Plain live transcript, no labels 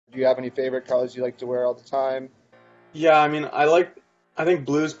Do you have any favorite colors you like to wear all the time? Yeah, I mean, I think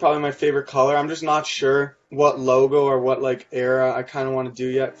blue is probably my favorite color. I'm just not sure what logo or what like era I kind of want to do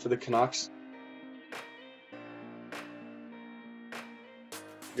yet for the Canucks.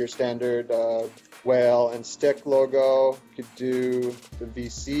 Your standard whale and stick logo. You could do the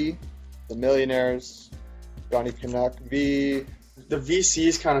VC, the Millionaires, Johnny Canuck The VC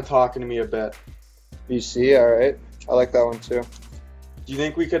is kind of talking to me a bit. VC. All right, I like that one too. Do you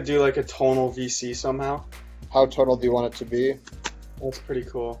think we could do like a tonal VC somehow? How tonal do you want it to be? That's pretty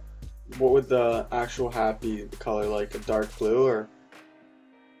cool. What would the actual hat be? The color like a dark blue or?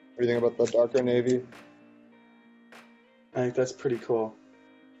 What do you think about the darker navy? I think that's pretty cool.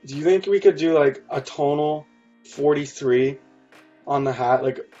 Do you think we could do like a tonal 43 on the hat,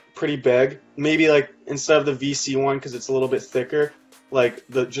 like pretty big? Maybe like instead of the VC one because it's a little bit thicker, like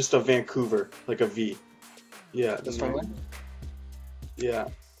the just a Vancouver, like a V. Yeah, This one? yeah.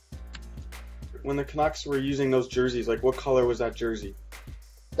 When the Canucks were using those jerseys, like what color was that jersey?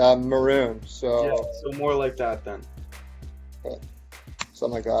 Maroon. So Yeah, so more like that then.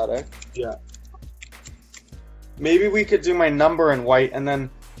 something like that, eh? Yeah. Maybe we could do my number in white and then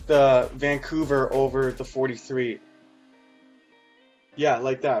the Vancouver over the 43. Yeah,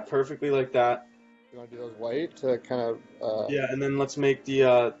 like that. Perfectly like that. You want to do those white to kind of Yeah, and then let's make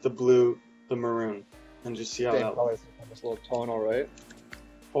the blue the maroon and just see how same that colors, this little tonal, right?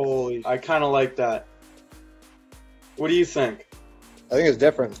 Holy, I kind of like that. What do you think? I think it's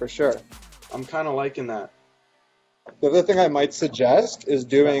different for sure. I'm kind of liking that. The other thing I might suggest is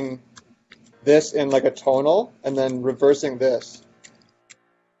doing this in like a tonal and then reversing this.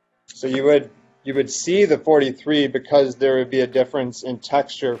 So you would see the 43 because there would be a difference in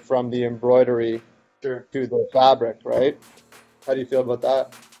texture from the embroidery Sure. to the fabric, right? How do you feel about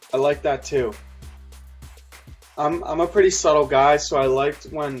that? I like that too. I'm a pretty subtle guy, so I liked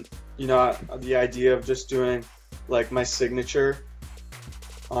when, the idea of just doing like my signature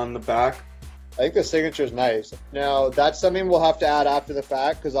on the back. I think the signature is nice. Now, that's something we'll have to add after the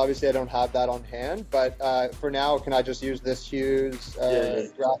fact because obviously I don't have that on hand. But for now, can I just use this Hughes Yeah.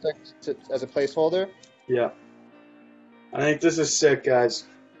 graphic as a placeholder? Yeah. I think this is sick, guys.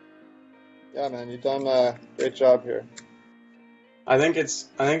 Yeah, man, you've done a great job here. I think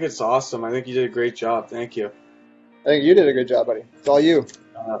it's awesome. I think you did a great job. Thank you. I think you did a good job, buddy. It's all you.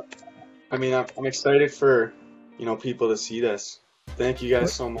 I mean, I'm excited for, people to see this. Thank you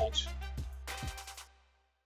guys so much.